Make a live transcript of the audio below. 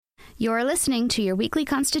You're listening to your weekly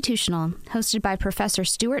Constitutional, hosted by Professor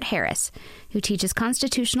Stuart Harris, who teaches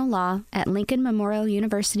constitutional law at Lincoln Memorial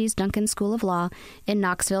University's Duncan School of Law in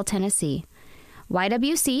Knoxville, Tennessee.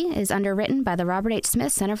 YWC is underwritten by the Robert H.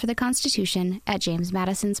 Smith Center for the Constitution at James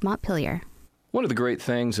Madison's Montpelier. One of the great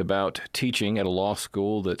things about teaching at a law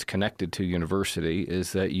school that's connected to university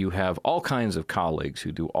is that you have all kinds of colleagues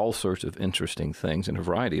who do all sorts of interesting things in a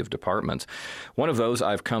variety of departments. One of those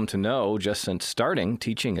I've come to know just since starting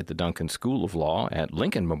teaching at the Duncan School of Law at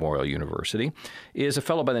Lincoln Memorial University is a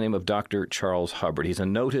fellow by the name of Dr. Charles Hubbard. He's a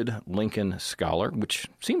noted Lincoln scholar, which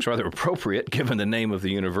seems rather appropriate given the name of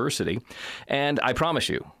the university. And I promise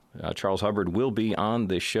you, Charles Hubbard will be on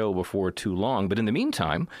this show before too long. But in the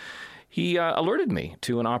meantime, he alerted me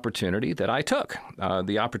to an opportunity that I took.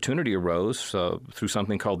 The opportunity arose through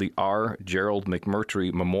something called the R. Gerald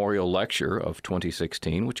McMurtry Memorial Lecture of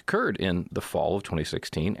 2016, which occurred in the fall of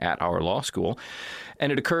 2016 at our law school.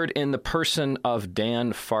 And it occurred in the person of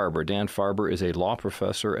Dan Farber. Dan Farber is a law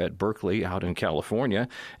professor at Berkeley out in California,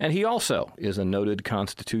 and he also is a noted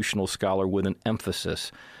constitutional scholar with an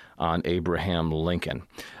emphasis on Abraham Lincoln.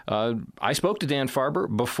 I spoke to Dan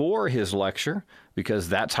Farber before his lecture because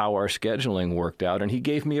that's how our scheduling worked out, and he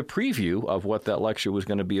gave me a preview of what that lecture was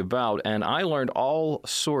going to be about, and I learned all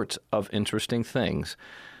sorts of interesting things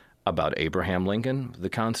about Abraham Lincoln, the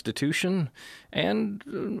Constitution,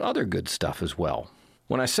 and other good stuff as well.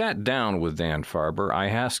 When I sat down with Dan Farber, I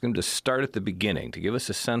asked him to start at the beginning, to give us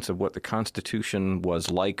a sense of what the Constitution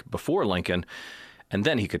was like before Lincoln, and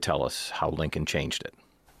then he could tell us how Lincoln changed it.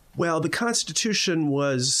 Well, the Constitution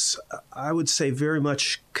was, I would say, very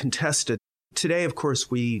much contested. Today, of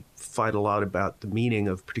course, we fight a lot about the meaning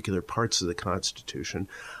of particular parts of the Constitution,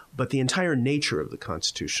 but the entire nature of the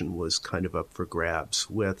Constitution was kind of up for grabs,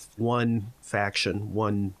 with one faction,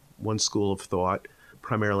 one school of thought,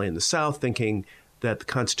 primarily in the South, thinking that the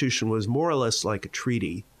Constitution was more or less like a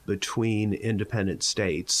treaty between independent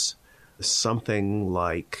states, something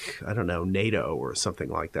like, I don't know, NATO or something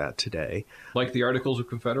like that today. Like the Articles of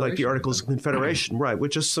Confederation? Like the Articles of Confederation, right,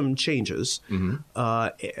 with just some changes.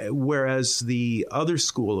 Whereas the other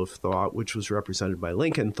school of thought, which was represented by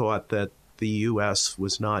Lincoln, thought that the U.S.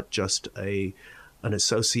 was not just an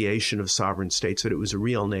association of sovereign states, that it was a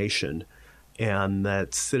real nation, and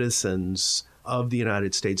that citizens of the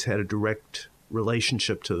United States had a direct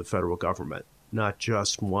relationship to the federal government, not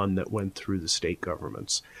just one that went through the state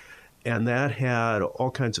governments. And that had all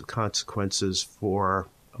kinds of consequences for,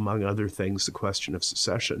 among other things, the question of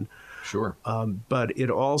secession. Sure. But it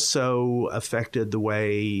also affected the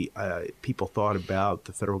way people thought about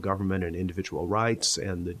the federal government and individual rights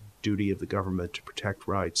and the duty of the government to protect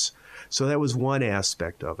rights. So that was one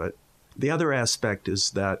aspect of it. The other aspect is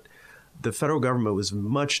that the federal government was a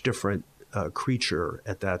much different creature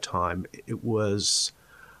at that time. It was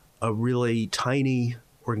a really tiny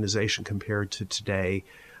organization compared to today.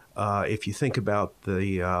 If you think about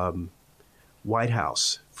the White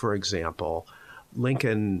House, for example,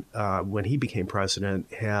 Lincoln, when he became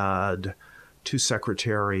president, had two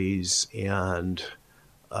secretaries and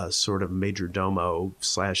a sort of major domo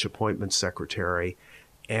 / appointment secretary,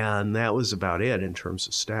 and that was about it in terms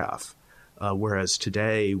of staff. Whereas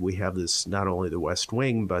today we have this, not only the West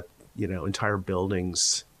Wing, but entire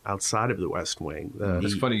buildings outside of the West Wing.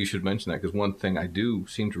 It's funny you should mention that, because one thing I do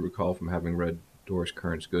seem to recall from having read Doris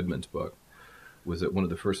Kearns Goodman's book was that one of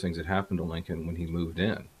the first things that happened to Lincoln when he moved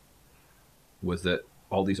in was that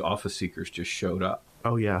all these office seekers just showed up.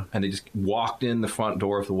 Oh, yeah. And they just walked in the front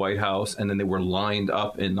door of the White House, and then they were lined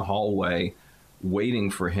up in the hallway waiting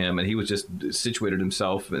for him. And he was just situated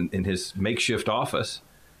himself in his makeshift office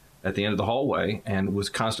at the end of the hallway and was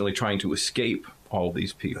constantly trying to escape all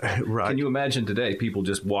these people. Right. Can you imagine today people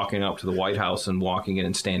just walking up to the White House and walking in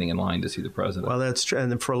and standing in line to see the president? Well, that's true.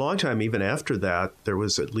 And for a long time, even after that, there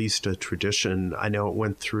was at least a tradition. I know it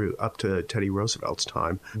went through up to Teddy Roosevelt's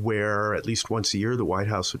time, where at least once a year, the White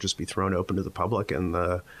House would just be thrown open to the public,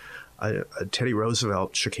 and Teddy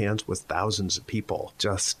Roosevelt shook hands with thousands of people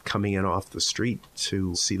just coming in off the street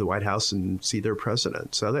to see the White House and see their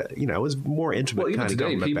president. So that, it was more intimate kind of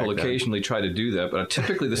government. People occasionally try to do that, but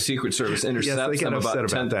typically the Secret Service intercepts them about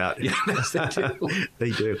 10 that. Yes, they do. They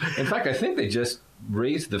do. In fact, I think they just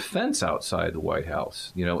raised the fence outside the White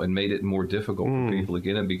House, and made it more difficult for people to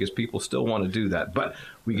get in, because people still want to do that. But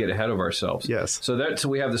we get ahead of ourselves. Yes. So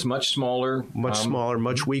we have this much smaller,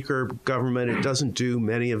 much weaker government. It doesn't do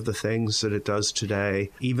many of the things that it does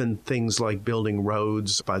today. Even things like building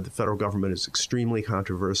roads by the federal government is extremely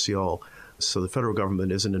controversial. So the federal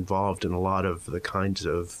government isn't involved in a lot of the kinds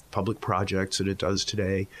of public projects that it does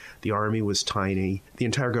today. The Army was tiny. The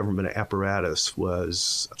entire government apparatus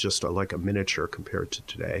was just like a miniature compared to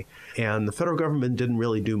today. And the federal government didn't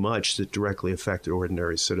really do much that directly affected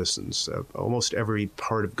ordinary citizens. Almost every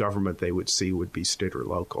part of government they would see would be state or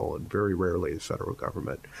local, and very rarely the federal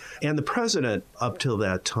government. And the president, up till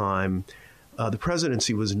that time, the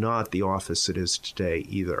presidency was not the office it is today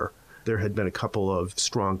either. There had been a couple of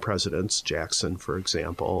strong presidents, Jackson, for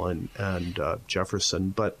example, and Jefferson.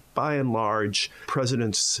 But by and large,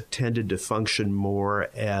 presidents tended to function more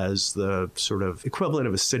as the sort of equivalent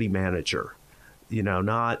of a city manager.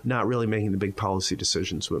 Not really making the big policy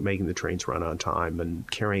decisions, but making the trains run on time and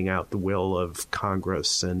carrying out the will of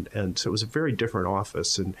Congress. And so it was a very different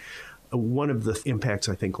office. And one of the impacts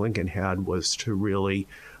I think Lincoln had was to really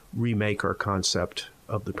remake our concept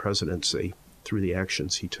of the presidency through the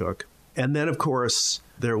actions he took. And then, of course,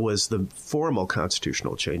 there was the formal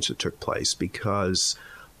constitutional change that took place, because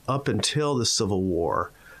up until the Civil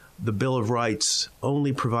War, the Bill of Rights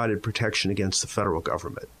only provided protection against the federal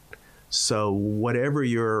government. So whatever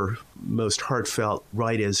your most heartfelt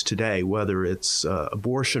right is today, whether it's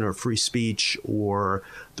abortion or free speech or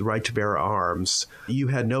the right to bear arms, you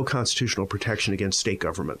had no constitutional protection against state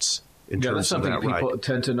governments. That's something that people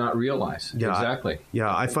tend to not realize. Yeah, exactly.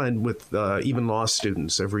 Yeah, I find with even law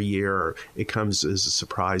students every year, it comes as a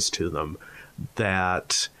surprise to them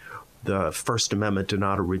that the First Amendment did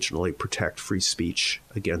not originally protect free speech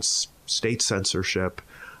against state censorship.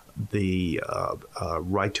 The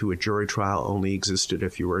right to a jury trial only existed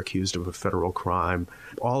if you were accused of a federal crime.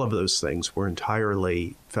 All of those things were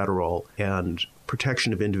entirely federal, and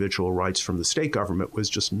protection of individual rights from the state government was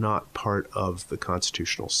just not part of the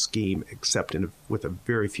constitutional scheme, except with a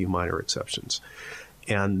very few minor exceptions.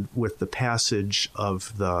 And with the passage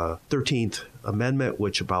of the 13th Amendment,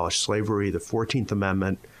 which abolished slavery, the 14th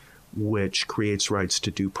Amendment, which creates rights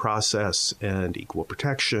to due process and equal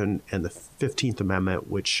protection, and the 15th Amendment,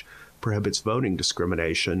 which prohibits voting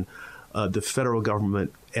discrimination, the federal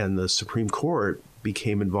government and the Supreme Court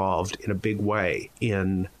became involved in a big way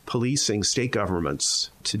in policing state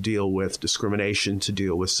governments to deal with discrimination, to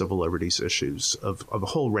deal with civil liberties issues of a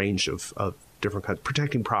whole range of different kinds,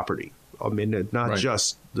 protecting property. I mean, not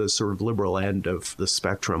just the sort of liberal end of the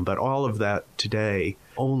spectrum, but all of that today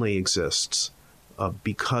only exists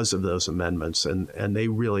because of those amendments. And they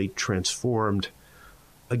really transformed,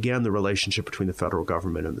 again, the relationship between the federal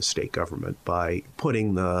government and the state government by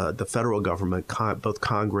putting the federal government, both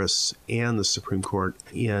Congress and the Supreme Court,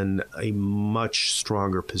 in a much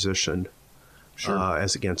stronger position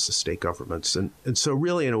as against the state governments. And so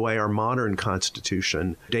really, in a way, our modern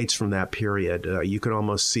Constitution dates from that period. You could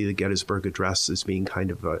almost see the Gettysburg Address as being kind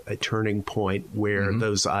of a turning point where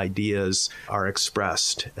those ideas are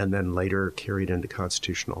expressed and then later carried into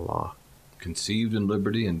constitutional law. Conceived in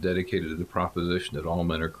liberty and dedicated to the proposition that all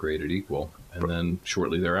men are created equal. And then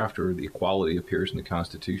shortly thereafter, the equality appears in the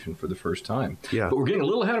Constitution for the first time. Yeah. But we're getting a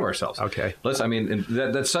little ahead of ourselves. Okay.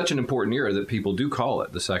 That's such an important era that people do call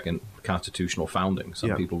it the second constitutional founding.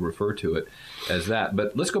 Some people refer to it as that.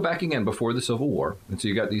 But let's go back again before the Civil War. And so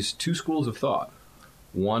you got these two schools of thought.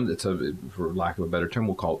 One that's, for lack of a better term,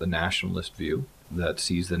 we'll call it the nationalist view, that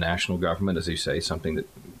sees the national government, as you say, something that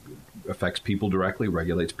affects people directly,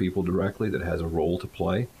 regulates people directly, that has a role to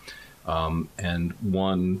play. And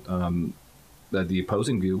one, the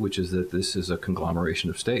opposing view, which is that this is a conglomeration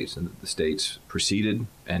of states, and that the states preceded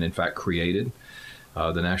and, in fact, created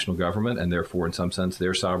the national government, and therefore, in some sense,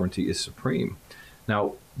 their sovereignty is supreme.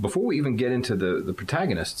 Now, before we even get into the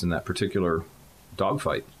protagonists in that particular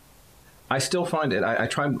dogfight, I still find it,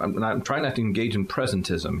 I'm trying not to engage in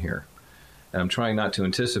presentism here. And I'm trying not to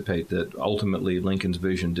anticipate that ultimately Lincoln's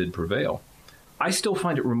vision did prevail. I still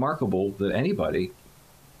find it remarkable that anybody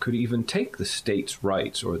could even take the states'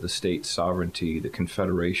 rights or the state's sovereignty, the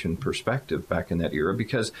Confederation perspective back in that era,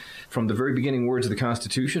 because from the very beginning words of the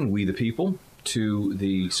Constitution, we the people, to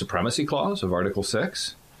the Supremacy Clause of Article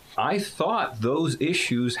 6, I thought those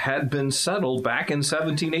issues had been settled back in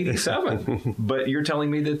 1787, but you're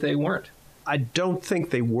telling me that they weren't. I don't think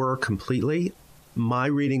they were completely. My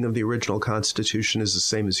reading of the original Constitution is the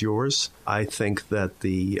same as yours. I think that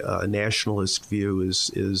the nationalist view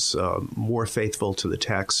is more faithful to the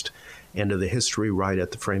text and to the history right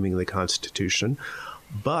at the framing of the Constitution.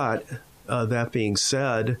 But that being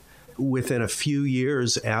said, within a few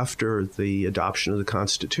years after the adoption of the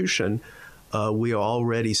Constitution, we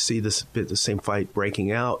already see the same fight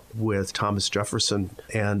breaking out with Thomas Jefferson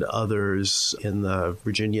and others in the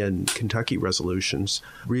Virginia and Kentucky resolutions,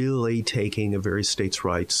 really taking a very states'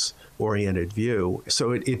 rights-oriented view.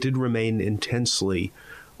 So it did remain intensely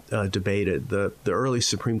debated. The early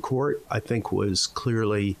Supreme Court, I think, was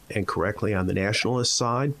clearly and correctly on the nationalist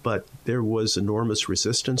side, but there was enormous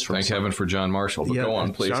resistance from. Thank heaven for John Marshall. But go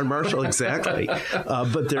on, please. John Marshall, exactly.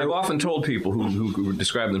 But I've often told people who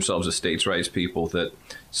describe themselves as states' rights people that,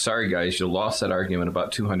 sorry guys, you lost that argument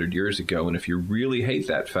about 200 years ago, and if you really hate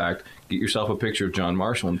that fact, get yourself a picture of John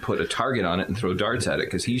Marshall and put a target on it and throw darts at it,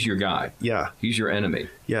 because he's your guy. Yeah, he's your enemy.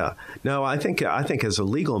 Yeah. No, I think as a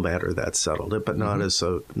legal matter that settled it, but not as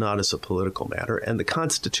a political matter. And the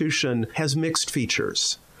Constitution has mixed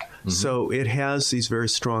features. So it has these very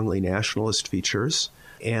strongly nationalist features,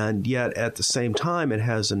 and yet at the same time it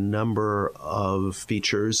has a number of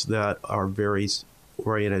features that are very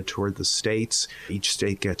oriented toward the states. Each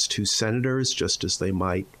state gets 2 senators, just as they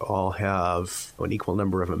might all have an equal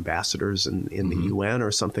number of ambassadors in the UN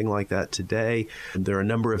or something like that today. There are a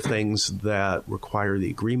number of things that require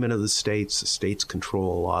the agreement of the states. The states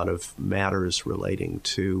control a lot of matters relating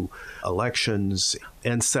to elections.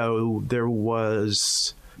 And so there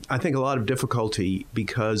was, I think, a lot of difficulty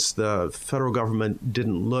because the federal government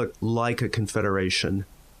didn't look like a confederation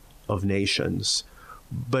of nations.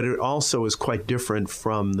 But it also is quite different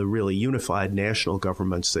from the really unified national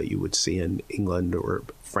governments that you would see in England or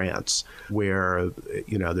France, where,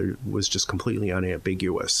 there was just completely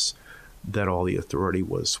unambiguous that all the authority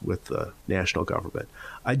was with the national government.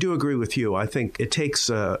 I do agree with you. I think it takes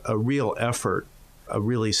a real effort, a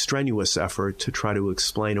really strenuous effort, to try to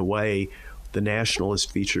explain away the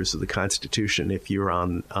nationalist features of the Constitution if you're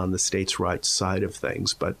on the states' rights side of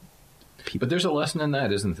things. But there's a lesson in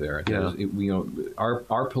that, isn't there? Yeah.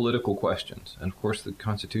 Our political questions, and of course the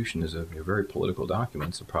Constitution is a very political document,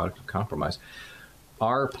 it's a product of compromise.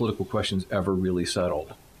 Are political questions ever really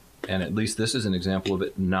settled? And at least this is an example of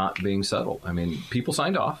it not being settled. I mean, people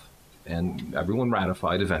signed off, and everyone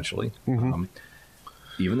ratified eventually,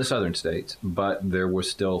 even the southern states, but there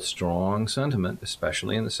was still strong sentiment,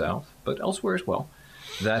 especially in the South, but elsewhere as well,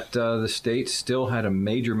 that the states still had a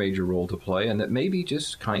major role to play, and that maybe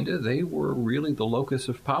just they were really the locus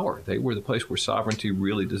of power. They were the place where sovereignty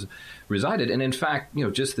really resided. And in fact,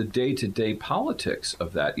 just the day-to-day politics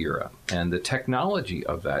of that era and the technology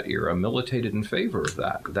of that era militated in favor of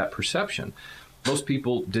that perception. Most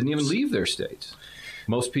people didn't even leave their states.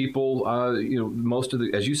 Most people, most of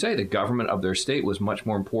the, as you say, the government of their state was much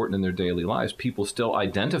more important in their daily lives. People still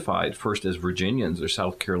identified first as Virginians or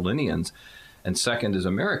South Carolinians, and second as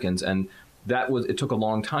Americans. And it took a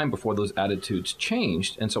long time before those attitudes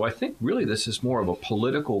changed. And so I think really this is more of a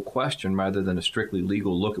political question rather than a strictly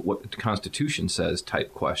legal look at what the Constitution says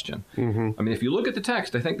type question. I mean, if you look at the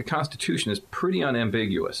text, I think the Constitution is pretty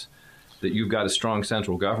unambiguous that you've got a strong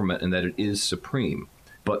central government and that it is supreme.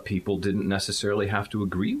 But people didn't necessarily have to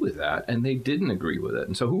agree with that, and they didn't agree with it.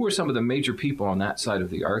 And so who were some of the major people on that side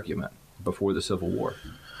of the argument before the Civil War?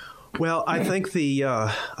 Well, I think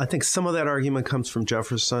some of that argument comes from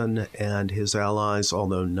Jefferson and his allies,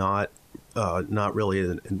 although not really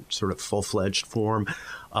in sort of full-fledged form.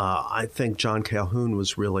 I think John Calhoun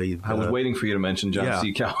was really I was waiting for you to mention John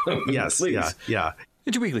C. Calhoun. Yes, please. Yeah.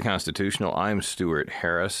 It's your Weekly Constitutional. I'm Stuart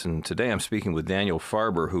Harris, and today I'm speaking with Daniel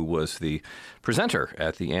Farber, who was the presenter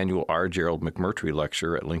at the annual R. Gerald McMurtry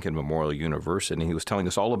Lecture at Lincoln Memorial University. He was telling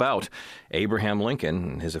us all about Abraham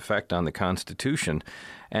Lincoln and his effect on the Constitution,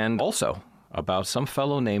 and also about some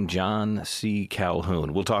fellow named John C.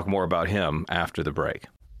 Calhoun. We'll talk more about him after the break.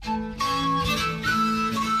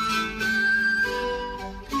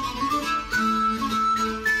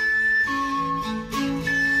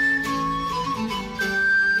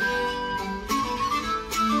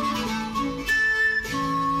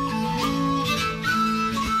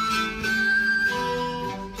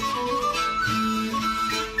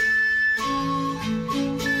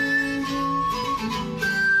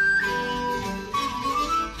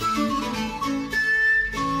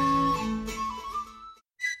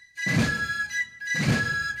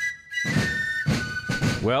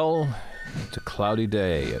 Well, it's a cloudy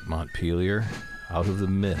day at Montpelier. Out of the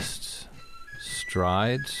mists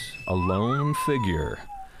strides a lone figure,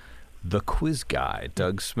 the quiz guy,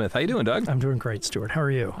 Doug Smith. How you doing, Doug? I'm doing great, Stuart. How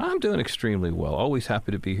are you? I'm doing extremely well. Always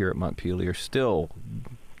happy to be here at Montpelier. Still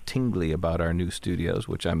tingly about our new studios,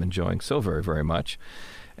 which I'm enjoying so very, very much.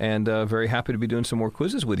 And very happy to be doing some more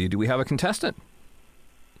quizzes with you. Do we have a contestant?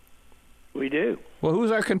 We do. Well,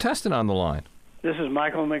 who's our contestant on the line? This is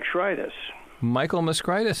Michael McShritis. Michael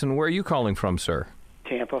Mascritis, and where are you calling from, sir?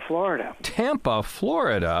 Tampa, Florida. Tampa,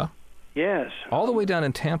 Florida? Yes. All the way down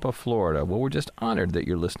in Tampa, Florida. Well, we're just honored that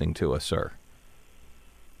you're listening to us, sir.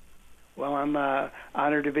 Well, I'm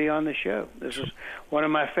honored to be on the show. This is one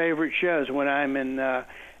of my favorite shows. When I'm in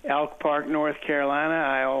Elk Park, North Carolina,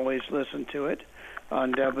 I always listen to it.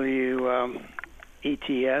 on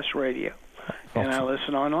WETS radio, and I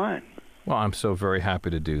listen online. Well, I'm so very happy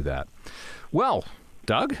to do that. Well,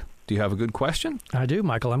 Doug, do you have a good question? I do,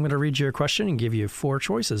 Michael. I'm going to read you a question and give you 4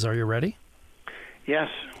 choices. Are you ready? Yes.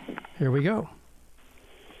 Here we go.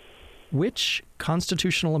 Which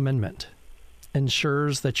constitutional amendment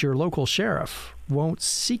ensures that your local sheriff won't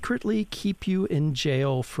secretly keep you in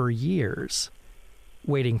jail for years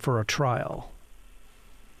waiting for a trial?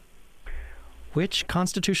 Which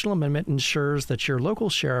constitutional amendment ensures that your local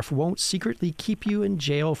sheriff won't secretly keep you in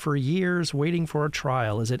jail for years waiting for a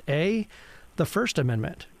trial? Is it A, the First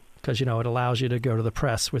Amendment, because, it allows you to go to the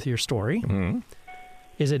press with your story? Mm-hmm.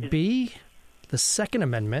 Is it B, the Second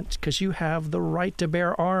Amendment, because you have the right to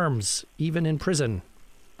bear arms, even in prison?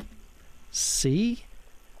 C,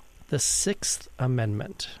 the Sixth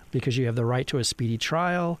Amendment, because you have the right to a speedy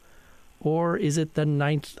trial? Or is it the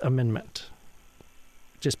Ninth Amendment,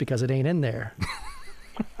 just because it ain't in there?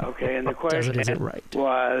 Okay, and the question is it right?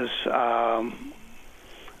 Was,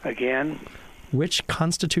 again? Which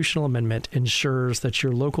constitutional amendment ensures that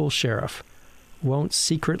your local sheriff won't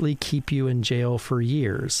secretly keep you in jail for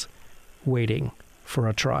years waiting for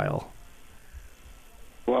a trial?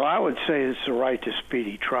 Well, I would say it's the right to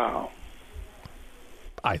speedy trial.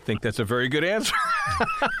 I think that's a very good answer.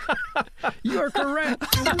 You're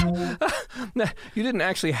correct. You didn't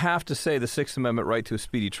actually have to say the Sixth Amendment right to a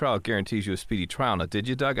speedy trial guarantees you a speedy trial. Now, did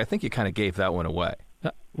you, Doug? I think you kind of gave that one away.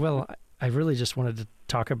 Well, I really just wanted to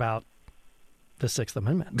talk about the Sixth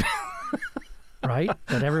Amendment. Right?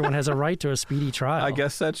 That everyone has a right to a speedy trial. I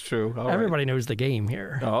guess that's true. All Everybody knows the game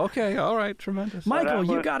here. Oh, okay. All right. Tremendous. Michael,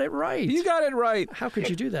 you got it right. You got it right. How could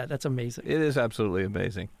you do that? That's amazing. It is absolutely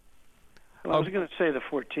amazing. Well, I was going to say the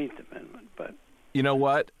 14th Amendment, but... You know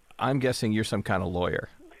what? I'm guessing you're some kind of lawyer.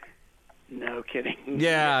 No kidding.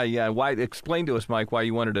 Yeah. Why? Explain to us, Mike, why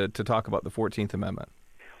you wanted to talk about the 14th Amendment.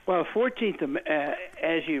 Well, 14th,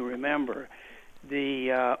 as you remember,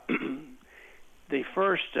 the the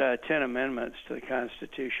first 10 amendments to the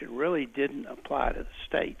Constitution really didn't apply to the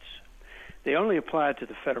states. They only applied to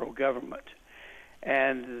the federal government.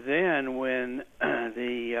 And then when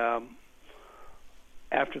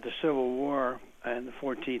after the Civil War and the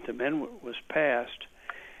 14th Amendment was passed,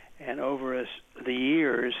 and over the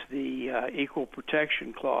years, the Equal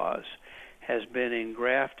Protection Clause has been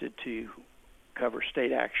engrafted to cover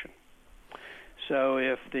state action. So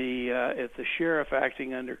if the sheriff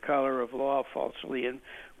acting under color of law falsely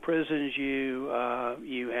imprisons you,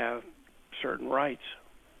 you have certain rights.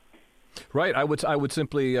 Right. I would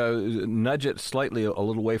simply nudge it slightly a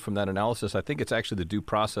little away from that analysis. I think it's actually the Due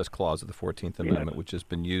Process Clause of the 14th Amendment, which has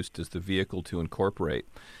been used as the vehicle to incorporate.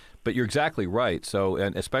 But you're exactly right. So,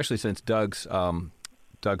 and especially since Doug's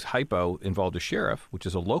hypo involved a sheriff, which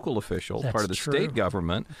is a local official, part of the state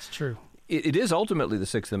government. That's true. It is ultimately the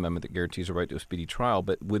Sixth Amendment that guarantees a right to a speedy trial,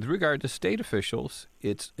 but with regard to state officials,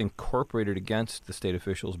 it's incorporated against the state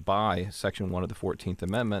officials by Section 1 of the 14th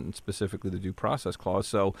Amendment, and specifically the Due Process Clause.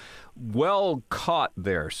 So well caught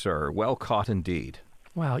there, sir. Well caught indeed.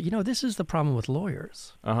 Wow. This is the problem with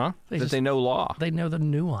lawyers. They know law. They know the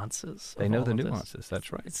nuances. They know the nuances.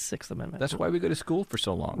 That's right. It's Sixth Amendment. That's why we go to school for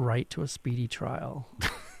so long. Right to a speedy trial.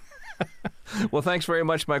 Well, thanks very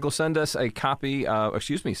much, Michael. Send us a copy.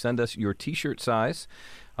 Send us your T-shirt size.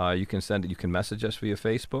 You can send it. You can message us via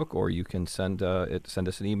Facebook, or you can send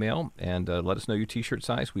us an email and let us know your T-shirt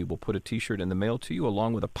size. We will put a T-shirt in the mail to you,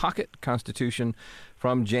 along with a pocket Constitution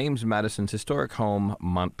from James Madison's historic home,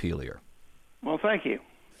 Montpelier. Well, thank you.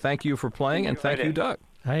 Thank you for playing, and thank you, Doug.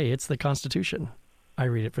 Hey, it's the Constitution. I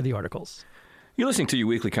read it for the articles. You're listening to Your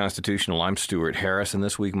Weekly Constitutional. I'm Stuart Harris, and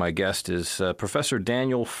this week my guest is Professor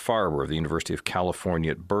Daniel Farber of the University of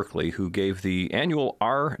California at Berkeley, who gave the annual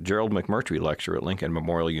R. Gerald McMurtry Lecture at Lincoln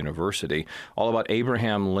Memorial University, all about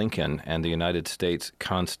Abraham Lincoln and the United States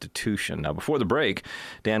Constitution. Now, before the break,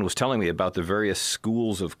 Dan was telling me about the various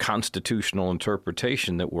schools of constitutional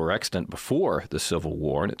interpretation that were extant before the Civil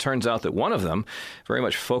War, and it turns out that one of them, very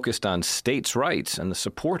much focused on states' rights and the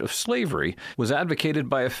support of slavery, was advocated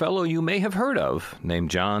by a fellow you may have heard of,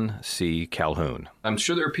 named John C. Calhoun. I'm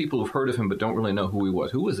sure there are people who've heard of him but don't really know who he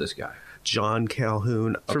was. Who was this guy? John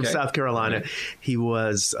Calhoun from South Carolina. Okay. He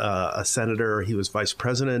was a senator. He was vice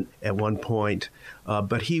president at one point,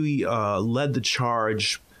 but he led the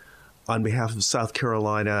charge on behalf of South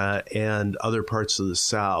Carolina and other parts of the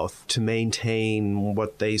South to maintain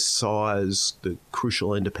what they saw as the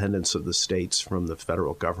crucial independence of the states from the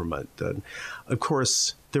federal government. And of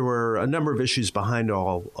course, there were a number of issues behind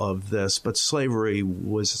all of this, but slavery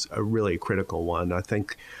was a really critical one. I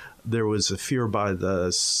think there was a fear by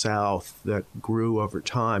the South that grew over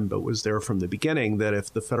time, but was there from the beginning, that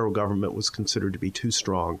if the federal government was considered to be too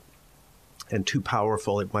strong and too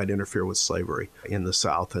powerful, it might interfere with slavery in the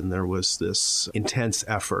South. And there was this intense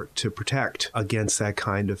effort to protect against that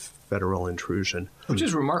kind of federal intrusion. Which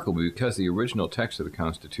is remarkable, because the original text of the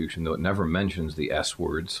Constitution, though it never mentions the S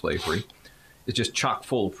word, slavery, is just chock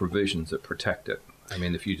full of provisions that protect it. I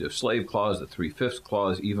mean, the Fugitive Slave Clause, the 3/5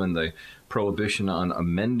 Clause, even the prohibition on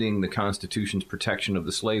amending the Constitution's protection of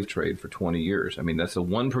the slave trade for 20 years. I mean, that's the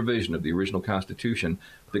one provision of the original Constitution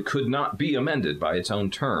that could not be amended by its own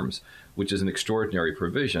terms, which is an extraordinary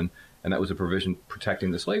provision, and that was a provision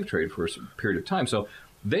protecting the slave trade for a period of time. So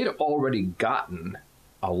they'd already gotten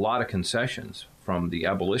a lot of concessions from the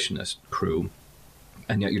abolitionist crew,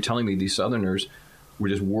 and yet you're telling me these Southerners were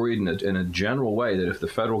just worried in a general way that if the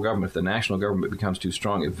federal government, if the national government becomes too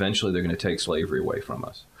strong, eventually they're going to take slavery away from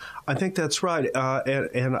us. I think that's right.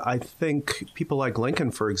 And I think people like Lincoln,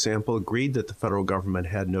 for example, agreed that the federal government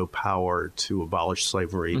had no power to abolish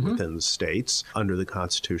slavery within the states under the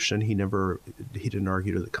Constitution. He didn't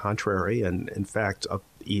argue to the contrary. And in fact, at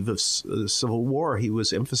the eve of the Civil War, he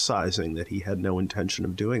was emphasizing that he had no intention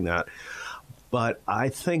of doing that. But I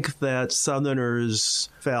think that Southerners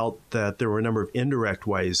felt that there were a number of indirect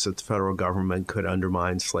ways that the federal government could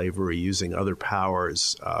undermine slavery using other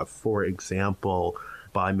powers. For example,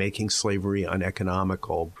 by making slavery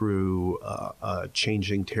uneconomical through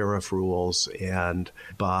changing tariff rules, and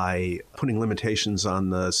by putting limitations on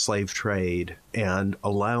the slave trade and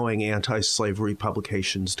allowing anti-slavery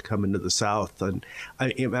publications to come into the South. And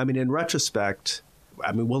I mean, in retrospect,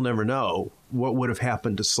 we'll never know what would have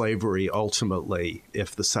happened to slavery ultimately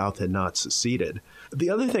if the South had not seceded. The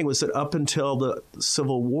other thing was that up until the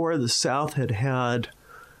Civil War, the South had had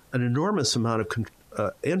an enormous amount of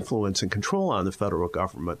influence and control on the federal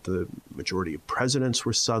government. The majority of presidents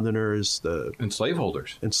were Southerners, and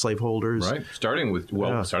slaveholders. Right. Starting with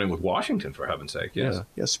Washington, for heaven's sake. Yes.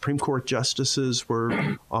 Yeah. Supreme Court justices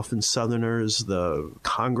were often Southerners. The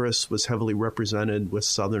Congress was heavily represented with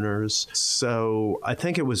Southerners. So I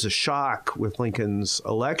think it was a shock with Lincoln's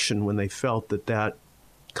election when they felt that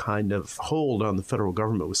kind of hold on the federal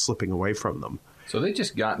government was slipping away from them. So they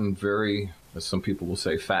just gotten very, as some people will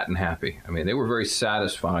say, fat and happy. I mean, they were very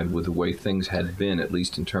satisfied with the way things had been, at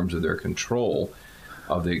least in terms of their control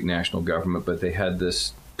of the national government, but they had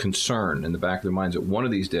this concern in the back of their minds that one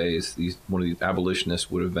of these days, one of these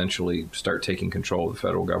abolitionists would eventually start taking control of the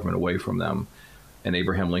federal government away from them. And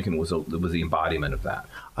Abraham Lincoln was the embodiment of that.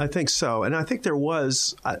 I think so. And I think there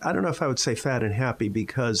was, I don't know if I would say fat and happy,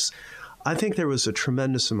 because I think there was a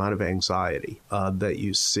tremendous amount of anxiety that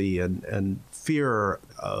you see, and fear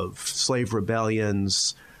of slave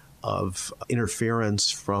rebellions, of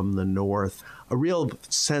interference from the North, a real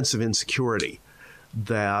sense of insecurity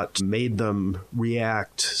that made them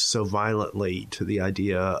react so violently to the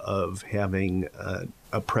idea of having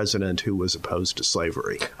a president who was opposed to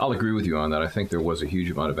slavery. I'll agree with you on that. I think there was a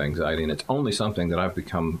huge amount of anxiety, and it's only something that I've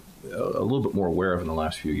become a little bit more aware of in the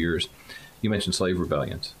last few years. You mentioned slave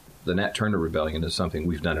rebellions. The Nat Turner Rebellion is something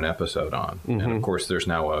we've done an episode on. And, of course, there's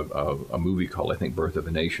now a movie called, I think, Birth of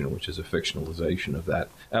a Nation, which is a fictionalization of that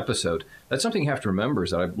episode. That's something you have to remember,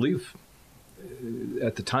 is that I believe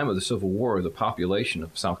at the time of the Civil War, the population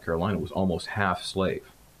of South Carolina was almost half slave,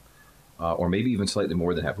 or maybe even slightly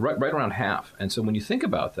more than half, right around half. And so when you think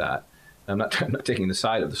about that, I'm not taking the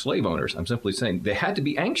side of the slave owners. I'm simply saying they had to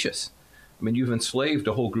be anxious. I mean, you've enslaved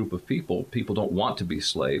a whole group of people. People don't want to be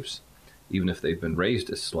slaves, even if they've been raised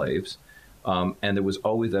as slaves. And there was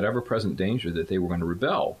always that ever-present danger that they were going to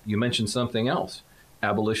rebel. You mentioned something else,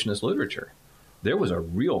 abolitionist literature. There was a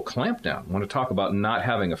real clampdown. I want to talk about not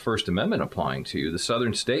having a First Amendment applying to you. The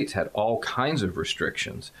southern states had all kinds of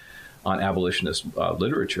restrictions on abolitionist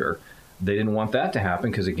literature. They didn't want that to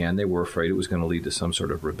happen because, again, they were afraid it was going to lead to some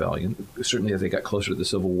sort of rebellion. Certainly, as they got closer to the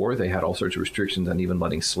Civil War, they had all sorts of restrictions on even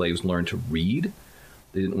letting slaves learn to read.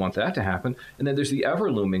 They didn't want that to happen. And then there's the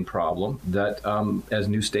ever-looming problem that as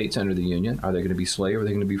new states enter the Union, are they going to be slave or are they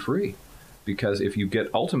going to be free? Because if you get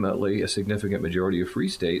ultimately a significant majority of free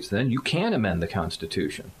states, then you can amend the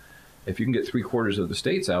Constitution. If you can get 3/4 of the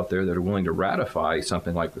states out there that are willing to ratify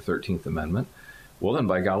something like the 13th Amendment, well, then,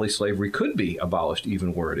 by golly, slavery could be abolished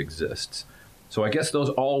even where it exists. So I guess those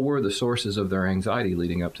all were the sources of their anxiety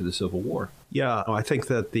leading up to the Civil War. Yeah, I think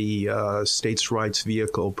that the states' rights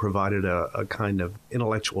vehicle provided a kind of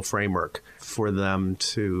intellectual framework for them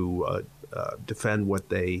to defend what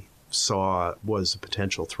they saw was a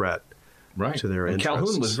potential threat to their interests. And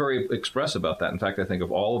Calhoun was very express about that. In fact, I think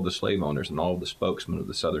of all of the slave owners and all of the spokesmen of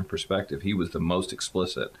the Southern perspective, he was the most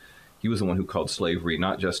explicit. He was the one who called slavery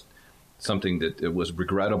not just something that it was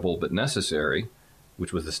regrettable but necessary,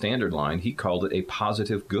 which was the Standard line, he called it a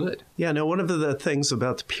positive good. Yeah, now one of the things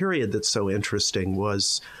about the period that's so interesting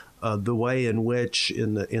was the way in which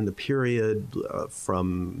in the period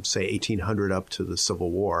from, say, 1800 up to the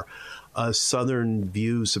Civil War, Southern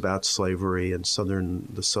views about slavery and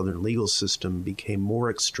the Southern legal system became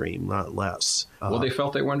more extreme, not less. Well, they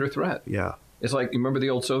felt they were under threat. Yeah. It's like, you remember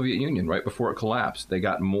the old Soviet Union, right before it collapsed? They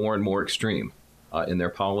got more and more extreme in their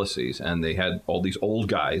policies, and they had all these old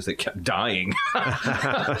guys that kept dying.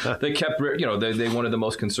 They kept, they wanted the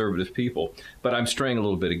most conservative people. But I'm straying a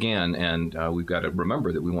little bit again, and we've got to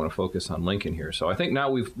remember that we want to focus on Lincoln here. So I think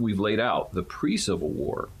now we've laid out the pre-Civil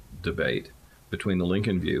War debate between the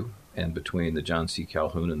Lincoln view and between the John C.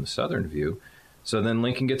 Calhoun and the Southern view. So then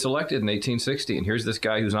Lincoln gets elected in 1860, and here's this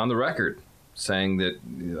guy who's on the record saying that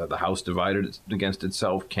the House divided against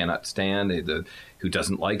itself cannot stand, who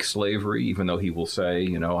doesn't like slavery, even though he will say,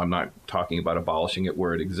 I'm not talking about abolishing it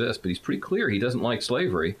where it exists, but he's pretty clear he doesn't like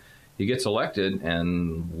slavery. He gets elected,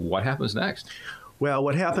 and what happens next? Well,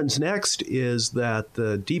 what happens next is that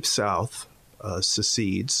the Deep South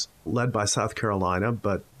secedes, led by South Carolina,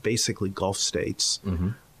 but basically Gulf states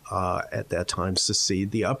at that time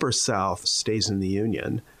secede. The Upper South stays in the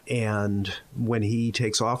Union. And when he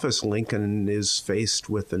takes office, Lincoln is faced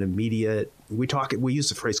with an immediate, we use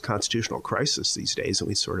the phrase constitutional crisis these days, and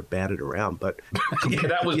we sort of bat it around. But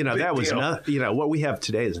what we have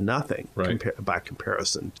today is nothing by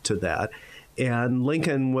comparison to that. And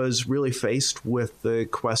Lincoln was really faced with the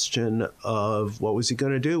question of what was he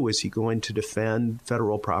going to do? Was he going to defend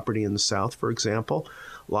federal property in the South, for example?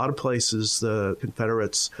 A lot of places, the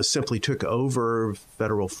Confederates simply took over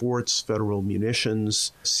federal forts, federal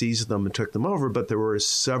munitions, seized them and took them over. But there were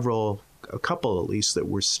a couple at least, that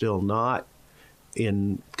were still not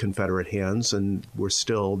in Confederate hands and were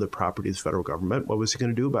still the property of the federal government. What was he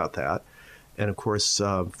going to do about that? And of course,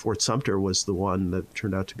 Fort Sumter was the one that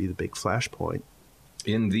turned out to be the big flashpoint.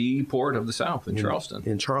 In the port of the South, in Charleston.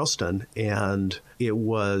 In Charleston. And it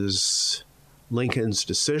was Lincoln's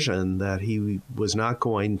decision that he was not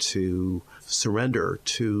going to surrender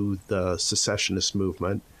to the secessionist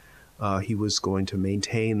movement. He was going to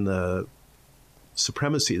maintain the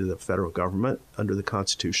supremacy of the federal government under the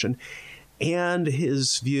Constitution. And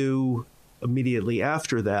his view immediately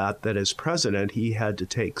after that as president, he had to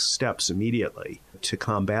take steps immediately to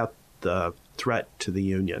combat the threat to the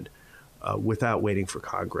Union without waiting for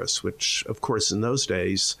Congress, which, of course, in those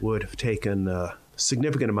days would have taken a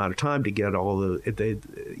significant amount of time to get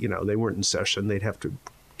they weren't in session. They'd have to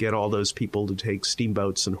get all those people to take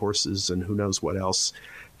steamboats and horses and who knows what else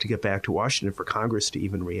to get back to Washington for Congress to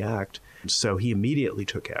even react. So he immediately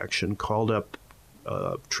took action, called up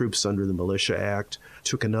troops under the Militia Act,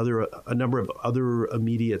 took a number of other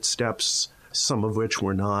immediate steps, some of which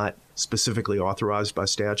were not specifically authorized by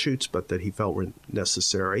statutes, but that he felt were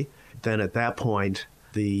necessary. Then at that point,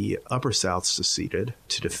 the Upper South seceded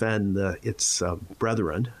to defend its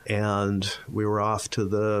brethren, and we were off to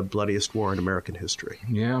the bloodiest war in American history.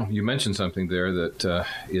 Yeah, you mentioned something there that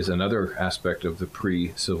is another aspect of the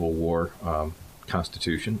pre-Civil War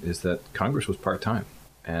Constitution, is that Congress was part-time.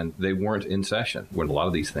 And they weren't in session when a lot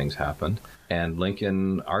of these things happened. And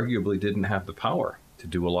Lincoln arguably didn't have the power to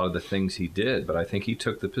do a lot of the things he did. But I think he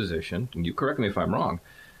took the position, and you correct me if I'm wrong,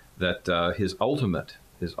 that his ultimate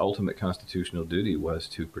constitutional duty was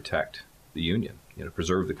to protect the Union,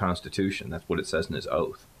 preserve the Constitution. That's what it says in his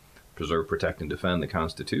oath. Preserve, protect, and defend the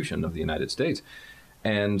Constitution of the United States.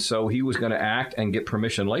 And so he was going to act and get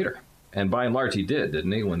permission later. And by and large, he did,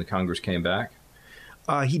 didn't he, when the Congress came back?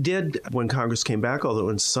 He did when Congress came back, although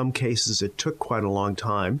in some cases it took quite a long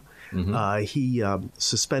time. Mm-hmm. He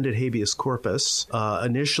suspended habeas corpus,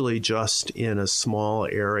 initially just in a small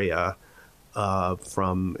area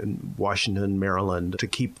from Washington, Maryland, to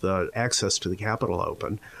keep the access to the Capitol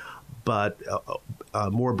open. But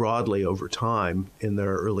more broadly over time in the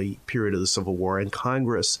early period of the Civil War, and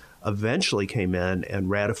Congress eventually came in and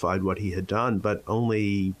ratified what he had done, but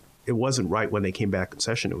it wasn't right when they came back in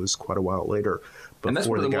session. It was quite a while later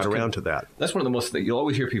before they got around to that. That's one of the most, you'll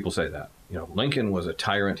always hear people say that. Lincoln was a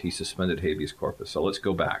tyrant. He suspended habeas corpus. So let's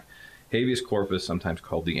go back. Habeas corpus, sometimes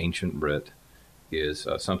called the ancient writ, is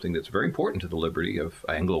something that's very important to the liberty of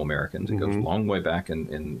Anglo-Americans. It goes a long way back,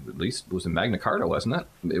 in at least it was in Magna Carta, wasn't it?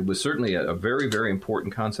 It was certainly a very, very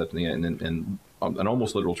important concept, and an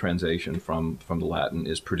almost literal translation from the Latin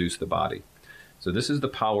is produce the body. So this is the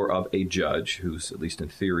power of a judge, who's at least in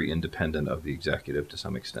theory independent of the executive to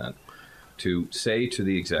some extent, to say to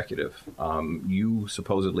the executive, you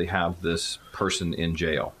supposedly have this person in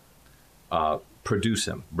jail. produce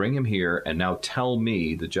him, bring him here, and now tell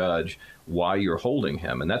me, the judge, why you're holding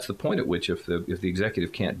him. And that's the point at which if the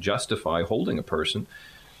executive can't justify holding a person,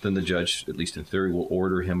 then the judge, at least in theory, will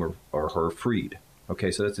order him or her freed. Okay,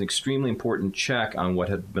 so that's an extremely important check on what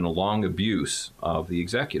had been a long abuse of the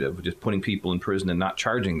executive, just putting people in prison and not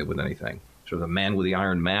charging them with anything, sort of a man with the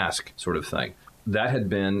iron mask sort of thing. That had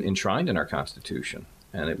been enshrined in our Constitution,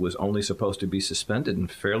 and it was only supposed to be suspended in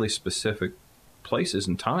fairly specific places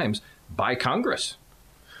and times by Congress.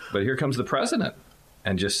 But here comes the president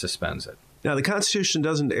and just suspends it. Now, the Constitution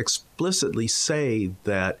doesn't explicitly say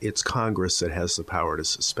that it's Congress that has the power to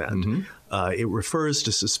suspend. Mm-hmm. It refers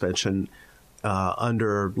to suspension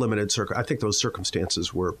under limited I think those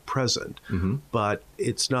circumstances were present. Mm-hmm. But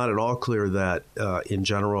it's not at all clear that, in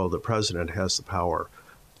general, the president has the power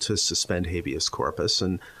to suspend habeas corpus.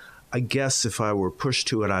 And I guess if I were pushed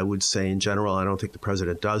to it, I would say, in general, I don't think the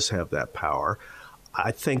president does have that power.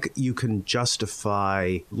 I think you can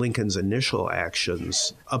justify Lincoln's initial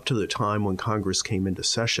actions up to the time when Congress came into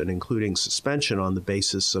session, including suspension, on the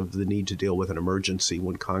basis of the need to deal with an emergency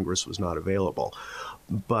when Congress was not available.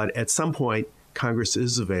 But at some point, Congress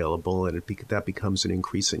is available, and that becomes an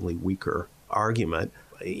increasingly weaker argument.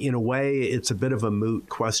 In a way, it's a bit of a moot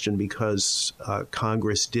question because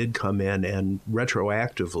Congress did come in and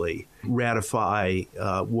retroactively ratify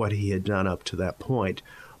what he had done up to that point.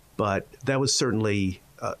 But that was certainly,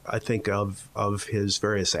 I think, of his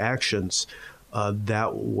various actions,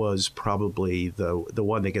 that was probably the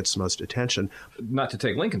one that gets the most attention. Not to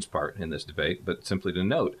take Lincoln's part in this debate, but simply to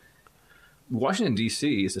note, Washington,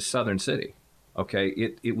 D.C. is a southern city. Okay,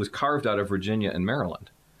 it was carved out of Virginia and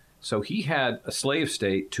Maryland. So he had a slave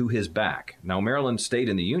state to his back. Now, Maryland stayed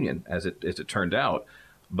in the Union, as it turned out.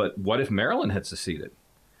 But what if Maryland had seceded?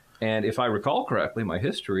 And if I recall correctly, my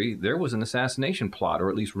history, there was an assassination plot,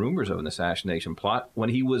 or at least rumors of an assassination plot, when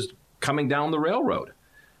he was coming down the railroad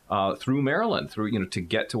through Maryland, to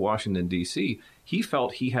get to Washington, D.C. He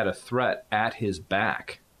felt he had a threat at his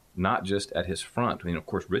back, not just at his front. I mean, of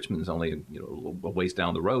course, Richmond's only a ways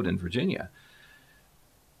down the road in Virginia.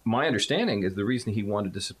 My understanding is the reason he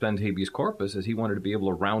wanted to suspend habeas corpus is he wanted to be able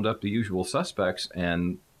to round up the usual suspects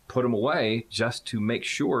and put them away just to make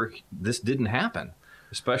sure this didn't happen,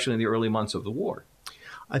 especially in the early months of the war.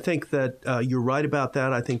 I think that you're right about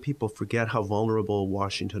that. I think people forget how vulnerable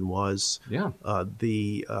Washington was. Yeah.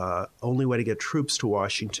 The only way to get troops to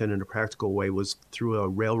Washington in a practical way was through a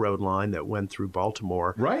railroad line that went through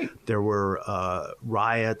Baltimore. Right. There were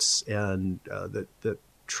riots, and the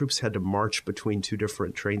troops had to march between two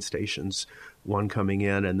different train stations, one coming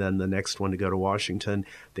in and then the next one to go to Washington.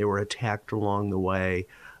 They were attacked along the way.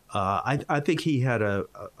 I think he had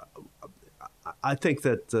I think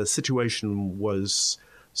that the situation was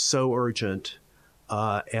so urgent,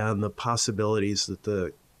 and the possibilities that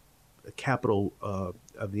the capital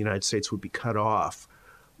of the United States would be cut off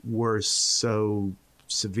were so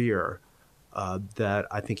severe that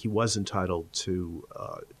I think he was entitled to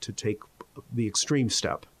take the extreme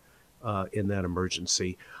step in that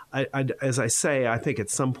emergency. As I say, I think at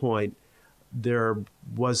some point there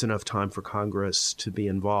was enough time for Congress to be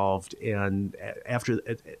involved, and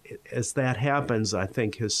as that happens, I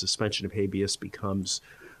think his suspension of habeas becomes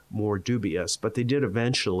more dubious. But they did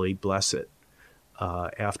eventually bless it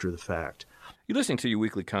after the fact. You're listening to Your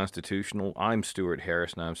Weekly Constitutional. I'm Stuart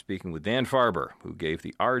Harris, and I'm speaking with Dan Farber, who gave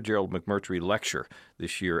the R. Gerald McMurtry Lecture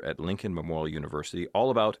this year at Lincoln Memorial University,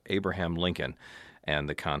 all about Abraham Lincoln and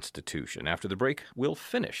the Constitution. After the break, we'll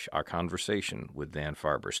finish our conversation with Dan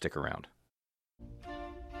Farber. Stick around.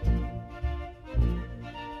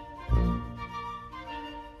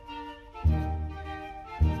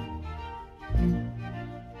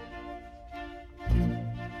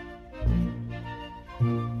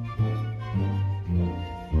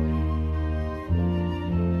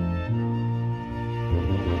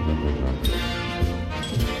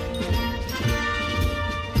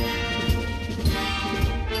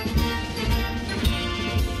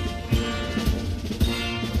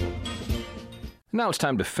 Now it's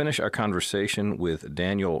time to finish our conversation with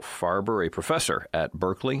Daniel Farber, a professor at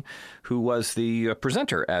Berkeley, who was the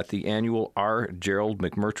presenter at the annual R. Gerald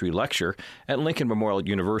McMurtry Lecture at Lincoln Memorial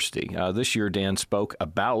University. This year, Dan spoke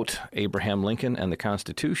about Abraham Lincoln and the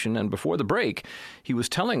Constitution, and before the break, he was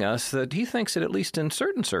telling us that he thinks that at least in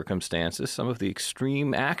certain circumstances, some of the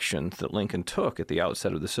extreme actions that Lincoln took at the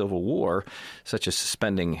outset of the Civil War, such as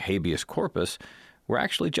suspending habeas corpus, were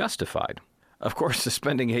actually justified. Of course,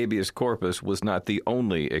 suspending habeas corpus was not the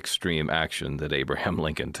only extreme action that Abraham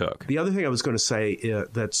Lincoln took. The other thing I was going to say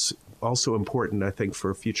that's also important, I think,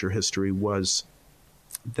 for future history was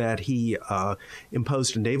that he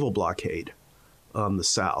imposed a naval blockade on the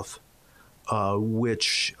South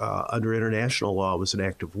which under international law was an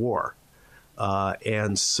act of war.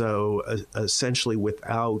 And so essentially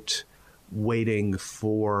without waiting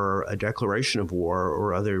for a declaration of war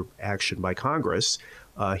or other action by Congress,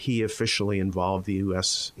 he officially involved the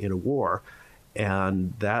U.S. in a war.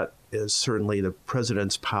 And that is certainly the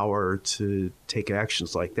president's power to take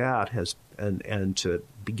actions like that and to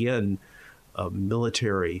begin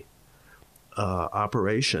military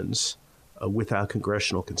operations without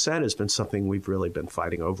congressional consent has been something we've really been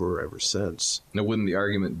fighting over ever since. Now, wouldn't the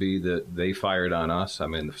argument be that they fired on us? I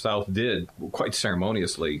mean, the South did quite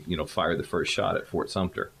ceremoniously, fire the first shot at Fort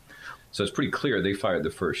Sumter. So it's pretty clear they fired the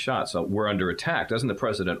first shot. So we're under attack. Doesn't the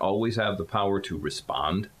president always have the power to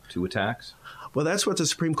respond to attacks? Well, that's what the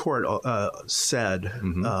Supreme Court said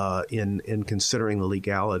in considering the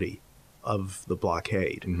legality of the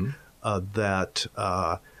blockade, that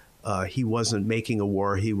he wasn't making a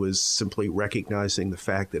war. He was simply recognizing the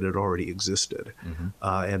fact that it already existed,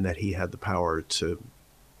 and that he had the power to,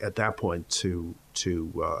 at that point, to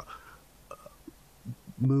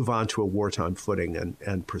move on to a wartime footing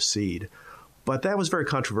and proceed. But that was very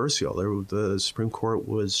controversial. The Supreme Court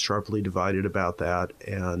was sharply divided about that,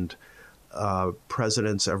 and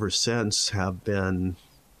presidents ever since have been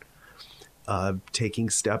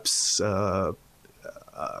taking steps. I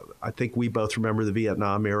think we both remember the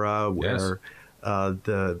Vietnam era, where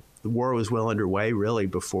the war was well underway, really,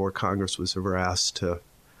 before Congress was ever asked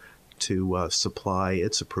to supply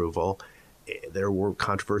its approval. There were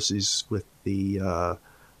controversies with the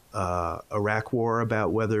Iraq War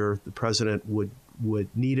about whether the president would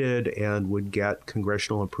need it and would get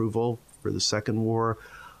congressional approval for the second war.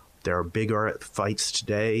 There are big fights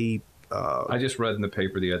today. I just read in the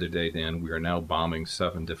paper the other day, Dan, we are now bombing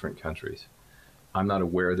 7 different countries. I'm not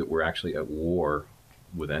aware that we're actually at war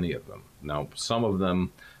with any of them. Now, some of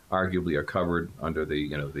them arguably are covered under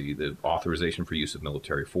the authorization for use of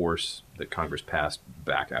military force that Congress passed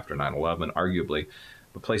back after 9/11, arguably.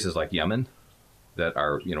 But places like Yemen that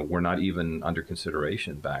are, were not even under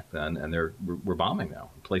consideration back then, and we're bombing now.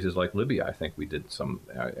 Places like Libya, I think we did some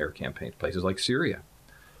air campaigns. Places like Syria.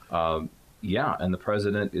 And the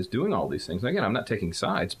president is doing all these things. And again, I'm not taking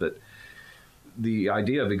sides, but the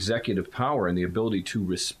idea of executive power and the ability to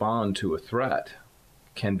respond to a threat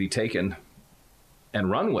can be taken and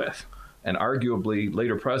run with. And arguably,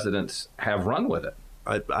 later presidents have run with it.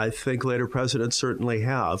 I think later presidents certainly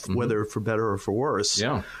have, whether for better or for worse.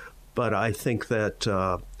 Yeah. But I think that,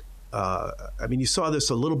 you saw this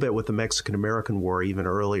a little bit with the Mexican-American War even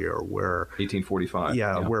earlier, where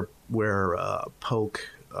 1845. Where Polk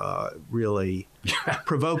really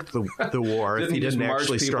provoked the war. Didn't if he didn't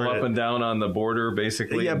actually march people up and down on the border,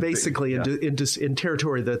 basically? Yeah, basically in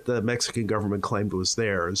territory that the Mexican government claimed was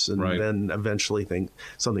theirs, and then eventually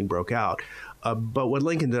something broke out. But what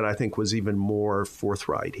Lincoln did, I think, was even more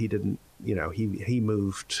forthright. He didn't, he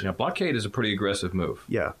moved. Yeah, blockade is a pretty aggressive move.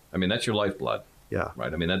 Yeah. I mean, that's your lifeblood. Yeah.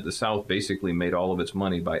 Right. I mean, the South basically made all of its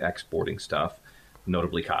money by exporting stuff,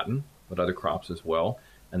 notably cotton, but other crops as well,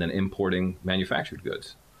 and then importing manufactured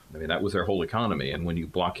goods. I mean, that was their whole economy. And when you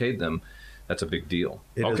blockade them, that's a big deal.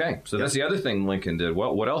 So that's the other thing Lincoln did.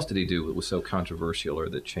 Well, what else did he do that was so controversial or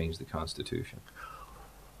that changed the Constitution?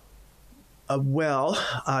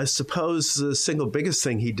 I suppose the single biggest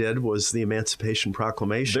thing he did was the Emancipation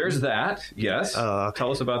Proclamation. There's that, yes.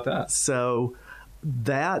 Tell us about that. So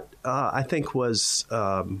that, I think, was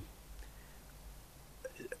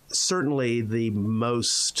certainly the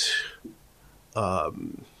most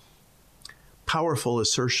powerful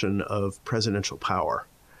assertion of presidential power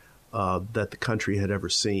that the country had ever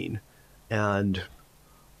seen, and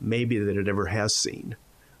maybe that it ever has seen.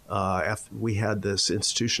 After we had this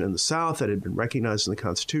institution in the South that had been recognized in the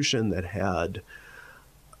Constitution that had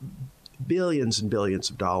billions and billions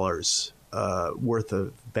of dollars worth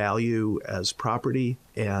of value as property,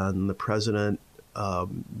 and the president,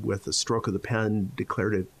 with a stroke of the pen,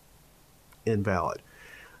 declared it invalid.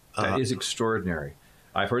 That is extraordinary.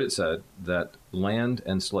 I've heard it said that land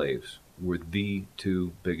and slaves were the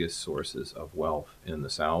 2 biggest sources of wealth in the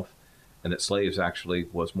South, and that slaves actually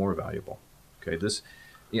was more valuable. Okay, this,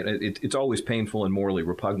 it's always painful and morally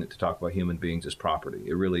repugnant to talk about human beings as property.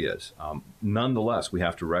 It really is. Nonetheless, we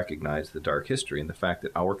have to recognize the dark history and the fact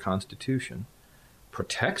that our Constitution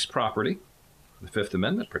protects property. The Fifth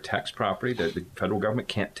Amendment protects property, that the federal government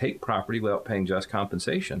can't take property without paying just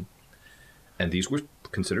compensation. And these were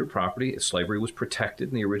considered property. Slavery was protected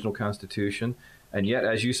in the original Constitution. And yet,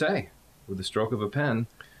 as you say, with the stroke of a pen,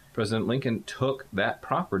 President Lincoln took that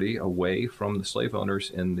property away from the slave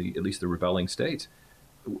owners in at least the rebelling states.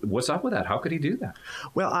 What's up with that? How could he do that?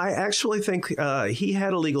 Well, I actually think he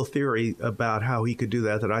had a legal theory about how he could do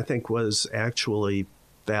that I think was actually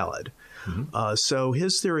valid. Mm-hmm. So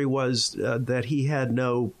his theory was that he had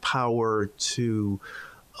no power to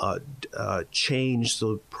change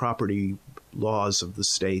the property laws of the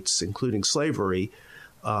states, including slavery,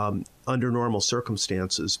 under normal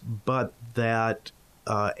circumstances, but that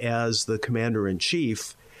as the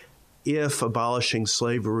commander-in-chief, if abolishing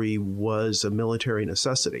slavery was a military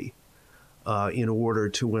necessity in order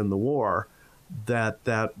to win the war,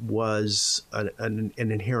 that was an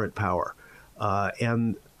inherent power.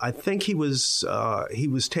 And I think he was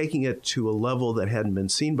taking it to a level that hadn't been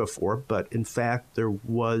seen before, but in fact there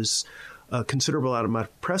was a considerable amount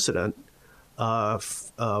of precedent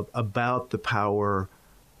about the power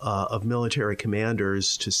of military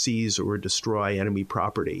commanders to seize or destroy enemy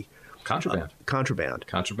property. Contraband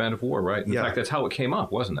of war, right? In fact, that's how it came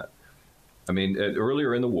up, wasn't it? I mean,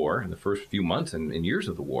 earlier in the war, in the first few months and years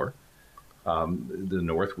of the war, the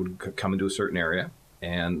North would come into a certain area,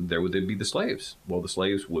 and there would be the slaves. Well, the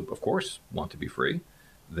slaves would, of course, want to be free.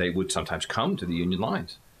 They would sometimes come to the Union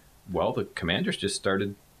lines. Well, the commanders just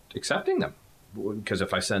started accepting them, because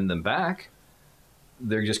if I send them back,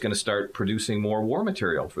 they're just going to start producing more war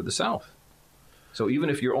material for the South. So even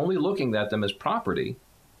if you're only looking at them as property,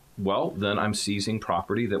 well, then I'm seizing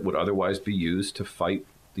property that would otherwise be used to fight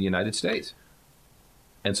the United States.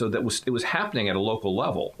 And so it was happening at a local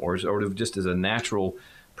level, or sort of just as a natural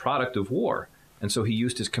product of war. And so he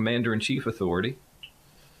used his commander-in-chief authority,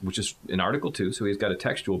 which is in Article 2, so he's got a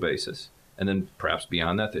textual basis. And then perhaps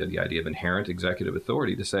beyond that, the idea of inherent executive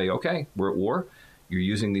authority to say, okay, we're at war, you're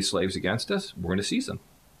using these slaves against us, we're going to seize them.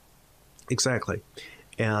 Exactly.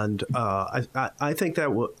 And I think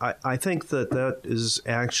that is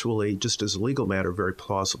actually, just as a legal matter, very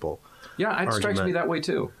plausible. Yeah, it strikes me that way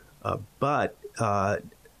too. But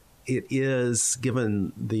it is,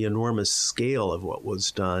 given the enormous scale of what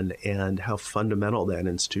was done and how fundamental that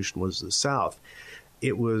institution was to the South,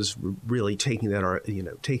 it was really taking that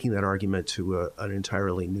argument to an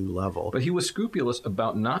entirely new level. But he was scrupulous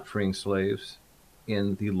about not freeing slaves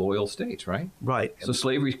in the loyal states, right? Right. So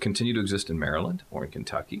slavery continued to exist in Maryland or in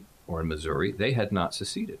Kentucky or in Missouri. They had not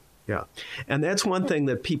seceded. Yeah. And that's one thing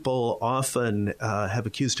that people often have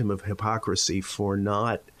accused him of hypocrisy for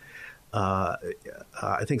not.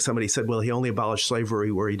 I think somebody said, well, he only abolished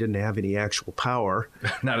slavery where he didn't have any actual power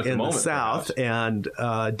not at in the South, and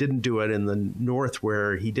didn't do it in the North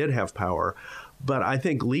where he did have power. But I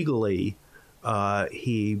think legally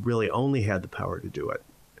he really only had the power to do it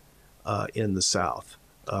in the South.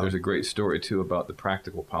 There's a great story, too, about the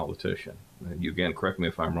practical politician. You, again, correct me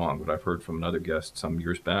if I'm wrong, but I've heard from another guest some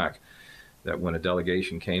years back that when a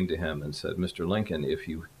delegation came to him and said, Mr. Lincoln, if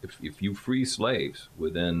you free slaves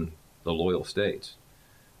within the loyal states,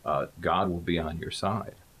 God will be on your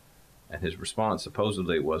side. And his response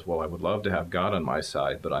supposedly was, well, I would love to have God on my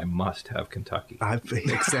side, but I must have Kentucky.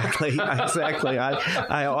 Exactly.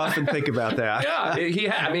 I often think about that. Yeah,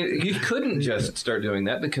 he couldn't just start doing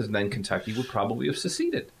that, because then Kentucky would probably have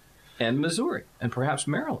seceded, and Missouri, and perhaps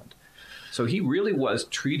Maryland. So he really was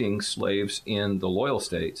treating slaves in the loyal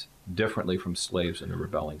states differently from slaves in the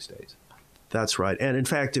rebelling states. That's right. And in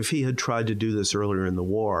fact, if he had tried to do this earlier in the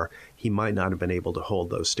war, he might not have been able to hold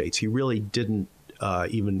those states. He really didn't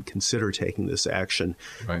even consider taking this action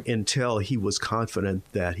until he was confident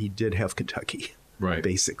that he did have Kentucky,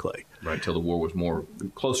 basically. Right, till the war was more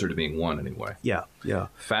closer to being won anyway. Yeah.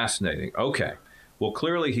 Fascinating. Okay. Well,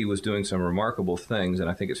 clearly he was doing some remarkable things, and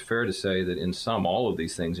I think it's fair to say that in sum, all of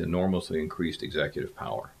these things enormously increased executive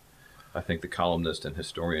power. I think the columnist and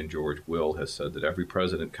historian George Will has said that every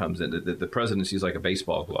president comes in, that the presidency is like a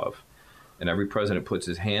baseball glove. And every president puts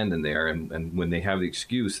his hand in there, and when they have the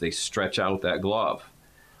excuse, they stretch out that glove.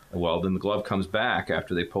 Well, then the glove comes back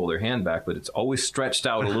after they pull their hand back, but it's always stretched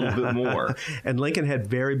out a little bit more. And Lincoln had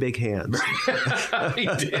very big hands. He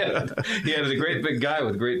did. He was a great big guy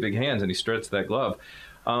with great big hands, and he stretched that glove.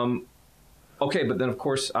 Okay, but then, of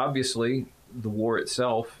course, obviously, the war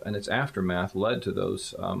itself and its aftermath led to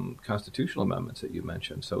those constitutional amendments that you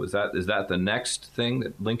mentioned. So is that the next thing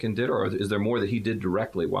that Lincoln did, or is there more that he did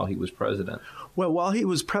directly while he was president? Well, while he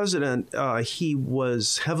was president, he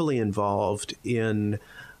was heavily involved in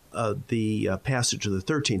the passage of the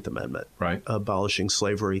 13th Amendment, abolishing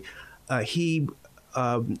slavery. He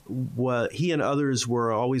and others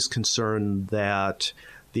were always concerned that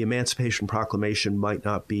the Emancipation Proclamation might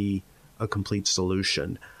not be a complete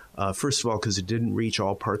solution. First of all, because it didn't reach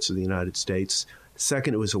all parts of the United States.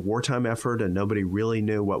 Second, it was a wartime effort, and nobody really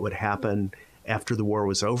knew what would happen after the war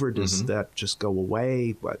was over, does that just go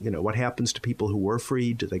away? What happens to people who were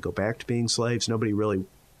freed? Do they go back to being slaves? Nobody really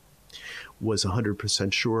was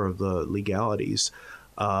 100% sure of the legalities.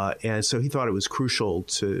 And so he thought it was crucial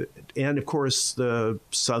and of course the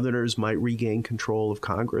Southerners might regain control of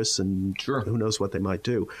Congress, and who knows what they might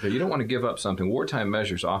do. Yeah, you don't want to give up something. Wartime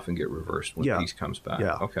measures often get reversed when peace comes back.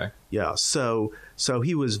 Yeah. Okay. Yeah. So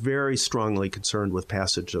he was very strongly concerned with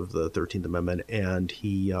passage of the 13th Amendment, and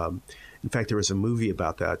he, in fact, there was a movie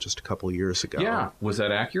about that just a couple of years ago. Yeah. Was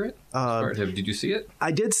that accurate? Did you see it?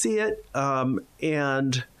 I did see it,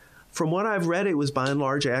 and from what I've read, it was by and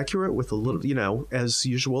large accurate with a little, as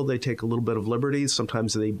usual, they take a little bit of liberties.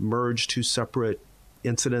 Sometimes they merge two separate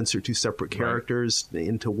incidents or two separate characters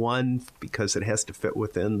into one because it has to fit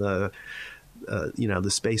within the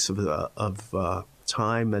space of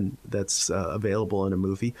time and that's available in a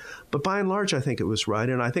movie. But by and large, I think it was right.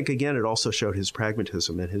 And I think, again, it also showed his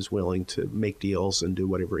pragmatism and his willing to make deals and do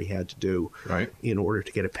whatever he had to do in order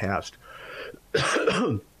to get it passed.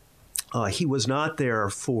 He was not there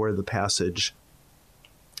for the passage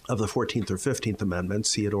of the 14th or 15th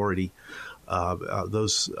Amendments. He had already,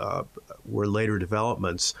 those were later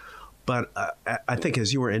developments. But I think,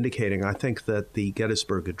 as you were indicating, I think that the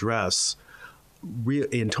Gettysburg Address,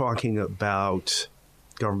 in talking about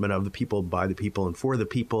government of the people, by the people, and for the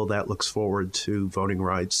people, that looks forward to voting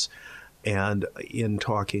rights. And in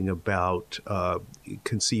talking about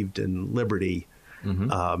conceived in liberty,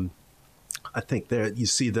 I think that you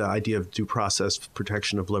see the idea of due process,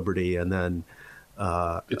 protection of liberty, and then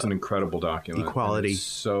it's an incredible document. Equality. It's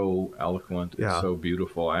so eloquent. It's so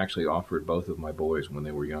beautiful. I actually offered both of my boys when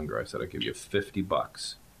they were younger. I said, I'll give you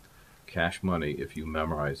 $50 cash money if you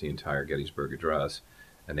memorize the entire Gettysburg Address.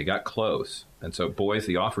 And they got close. And so, boys,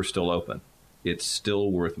 the offer's still open. It's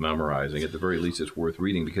still worth memorizing. At the very least, it's worth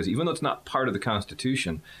reading, because even though it's not part of the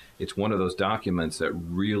Constitution, it's one of those documents that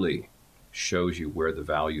really shows you where the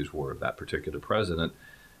values were of that particular president.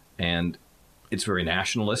 And it's very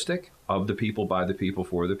nationalistic, of the people, by the people,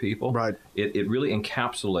 for the people. Right. It really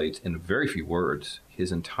encapsulates, in very few words,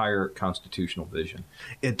 his entire constitutional vision.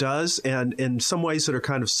 It does, and in some ways that are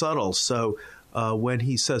kind of subtle. So when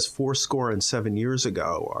he says 70 years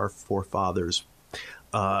ago, our forefathers,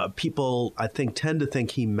 people, I think, tend to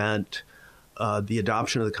think he meant the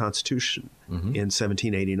adoption of the Constitution in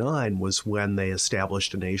 1789 was when they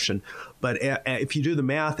established a nation. But if you do the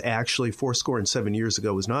math, actually, 70 years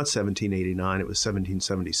ago was not 1789, it was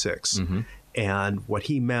 1776. And what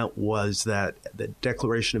he meant was that the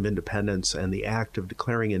Declaration of Independence and the act of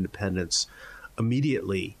declaring independence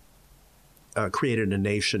immediately created a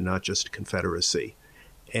nation, not just a confederacy.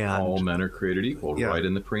 And all men are created equal, right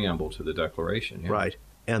in the preamble to the Declaration. Yeah. Right.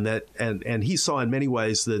 And that, and he saw in many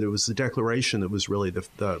ways that it was the Declaration that was really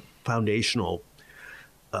the foundational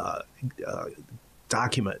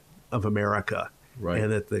document of America,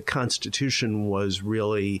 and that the Constitution was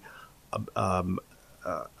really an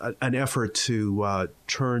effort to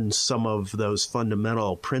turn some of those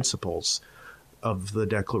fundamental principles of the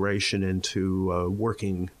Declaration into a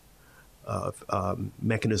working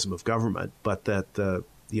mechanism of government. But that that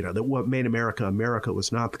what made America America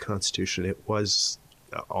was not the Constitution; it was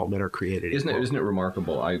all men are created equal. Isn't it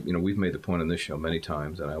remarkable? We've made the point on this show many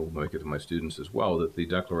times, and I will make it to my students as well, that the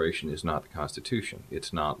Declaration is not the Constitution.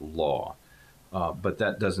 It's not law. But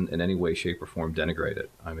that doesn't in any way, shape, or form denigrate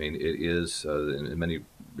it. I mean, it is, in many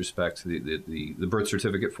respects, the birth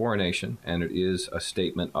certificate for a nation, and it is a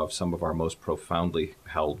statement of some of our most profoundly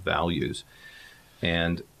held values.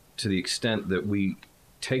 And to the extent that we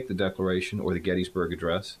take the Declaration or the Gettysburg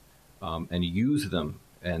Address and use them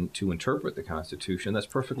and to interpret the Constitution, that's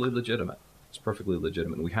perfectly legitimate. It's perfectly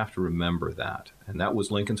legitimate. And we have to remember that. And that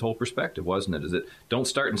was Lincoln's whole perspective, wasn't it? Is that don't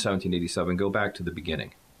start in 1787, go back to the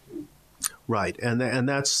beginning. Right. And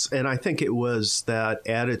I think it was that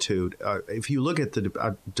attitude. If you look at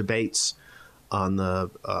the debates on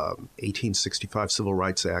the 1865 Civil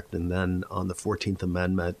Rights Act and then on the 14th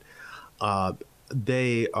Amendment,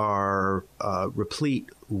 they are replete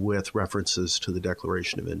with references to the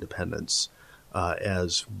Declaration of Independence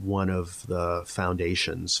as one of the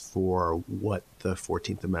foundations for what the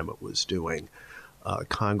 14th Amendment was doing.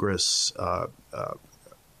 Congress,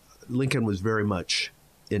 Lincoln was very much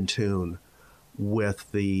in tune with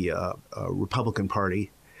the Republican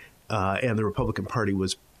Party, and the Republican Party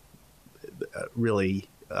was really,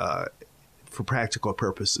 for practical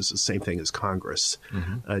purposes, the same thing as Congress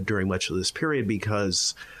during much of this period,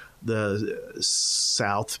 because the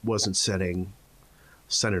South wasn't setting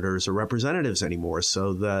senators or representatives anymore,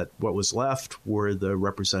 so that what was left were the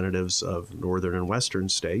representatives of northern and western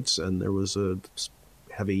states, and there was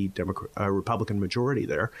heavy Republican majority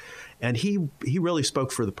there, and he really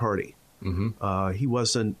spoke for the party. Mm-hmm. He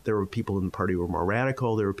wasn't. There were people in the party who were more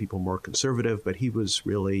radical. There were people more conservative, but he was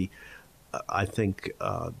really, I think,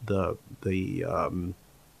 the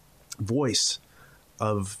voice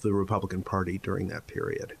of the Republican Party during that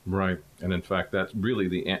period. Right. And in fact, that's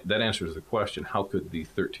really that answers the question, how could the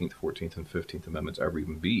 13th, 14th, and 15th Amendments ever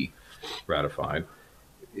even be ratified?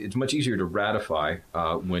 It's much easier to ratify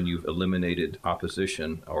when you've eliminated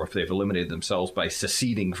opposition, or if they've eliminated themselves by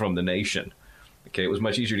seceding from the nation. Okay, it was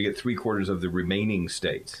much easier to get 3/4 of the remaining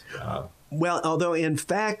states. Well, although in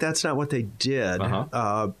fact that's not what they did,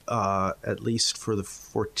 at least for the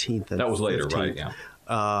 14th and 15th. That was later, right? Yeah.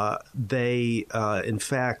 They, in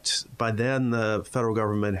fact, by then the federal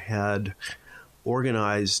government had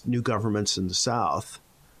organized new governments in the South,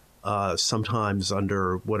 sometimes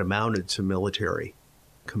under what amounted to military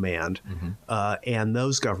command, and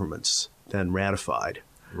those governments then ratified.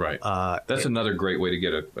 Right. That's another great way to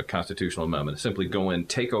get a constitutional amendment. Simply go in,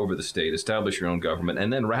 take over the state, establish your own government,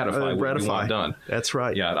 and then ratify what you want done. That's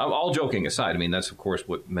right. Yeah. All joking aside, I mean, that's, of course,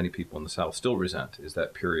 what many people in the South still resent, is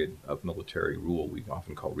that period of military rule we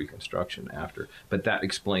often call Reconstruction after. But that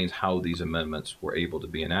explains how these amendments were able to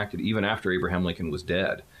be enacted. Even after Abraham Lincoln was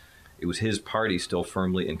dead, it was his party still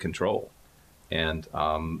firmly in control. And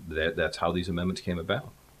that's how these amendments came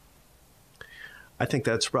about. I think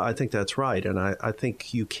that's right, and I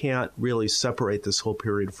think you can't really separate this whole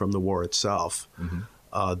period from the war itself.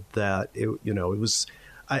 That it was.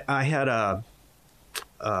 I had a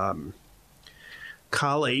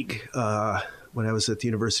colleague when I was at the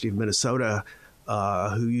University of Minnesota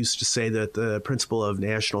who used to say that the principle of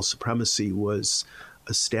national supremacy was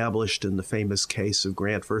established in the famous case of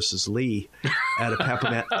Grant versus Lee at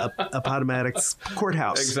Appomattox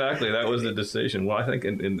courthouse. Exactly. That was the decision. Well, I think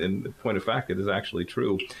in point of fact, it is actually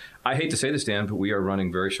true. I hate to say this, Dan, but we are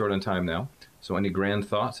running very short on time now. So any grand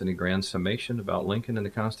thoughts, any grand summation about Lincoln and the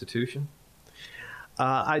Constitution?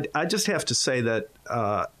 I just have to say that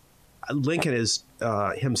Lincoln is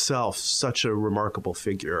himself such a remarkable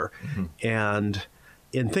figure. And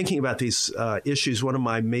in thinking about these issues, one of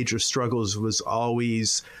my major struggles was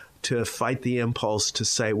always to fight the impulse to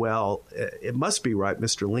say, well, it must be right.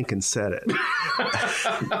 Mr. Lincoln said it.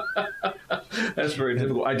 That's very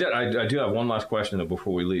difficult. I do have one last question, though,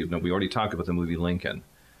 before we leave. Now, we already talked about the movie Lincoln,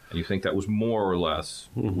 and you think that was more or less,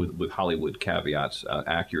 with Hollywood caveats,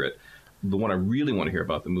 accurate. The one I really want to hear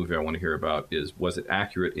about, the movie I want to hear about, is, was it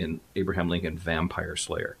accurate in Abraham Lincoln Vampire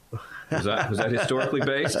Slayer? Was that historically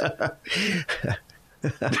based?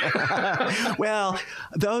 Well,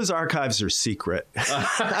 those archives are secret.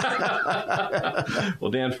 Well,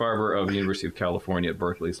 Dan Farber of the University of California at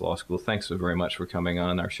Berkeley's Law School, thanks so very much for coming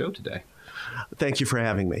on our show today. Thank you for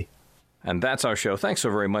having me. And that's our show. Thanks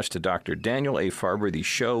so very much to Dr. Daniel A. Farber, the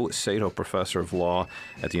Sho Sato Professor of Law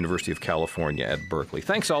at the University of California at Berkeley.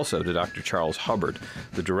 Thanks also to Dr. Charles Hubbard,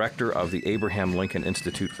 the director of the Abraham Lincoln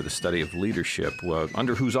Institute for the Study of Leadership,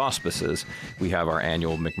 under whose auspices we have our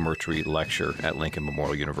annual McMurtry Lecture at Lincoln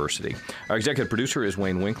Memorial University. Our executive producer is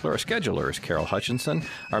Wayne Winkler. Our scheduler is Carol Hutchinson.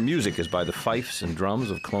 Our music is by the Fifes and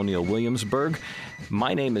Drums of Colonial Williamsburg.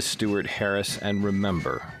 My name is Stuart Harris, and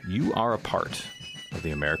remember, you are a part of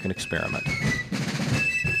the American experiment.